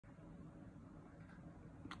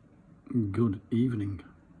Good evening.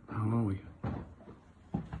 How are we?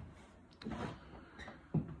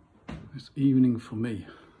 It's evening for me.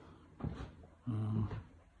 And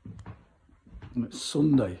it's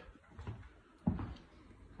Sunday.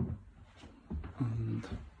 And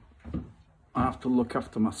I have to look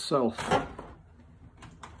after myself.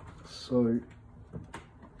 So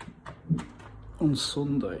on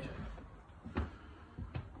Sunday, I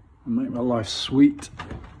make my life sweet.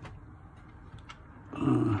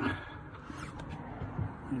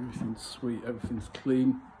 Everything's sweet, everything's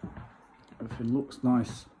clean, everything looks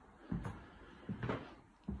nice.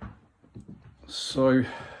 So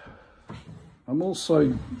I'm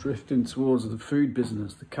also drifting towards the food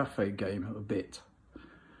business, the cafe game a bit.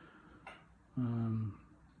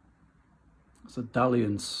 It's a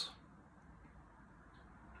dalliance,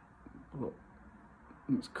 but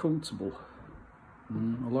it's comfortable.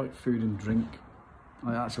 I like food and drink.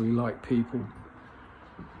 I actually like people.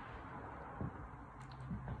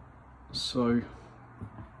 So,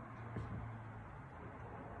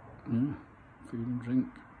 yeah, food and drink.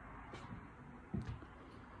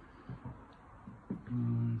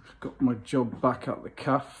 Got my job back at the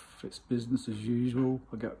cafe. It's business as usual.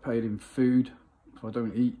 I get paid in food. If I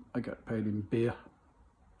don't eat, I get paid in beer.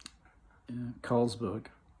 Yeah, Carlsberg.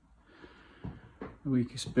 The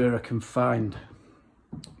weakest beer I can find.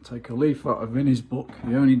 Take a leaf out of Vinny's book.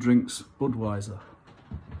 He only drinks Budweiser.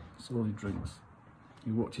 That's all he drinks.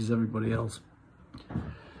 He watches everybody else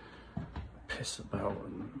piss about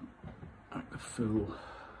and act a fool.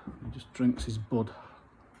 He just drinks his Bud.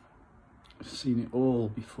 I've seen it all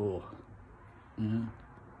before. Yeah.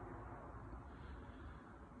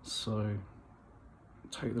 So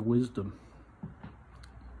take the wisdom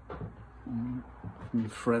from your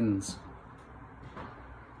friends.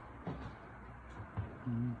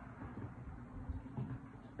 I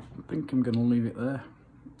think I'm going to leave it there.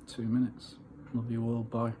 2 minutes. Love you all.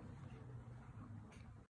 Bye.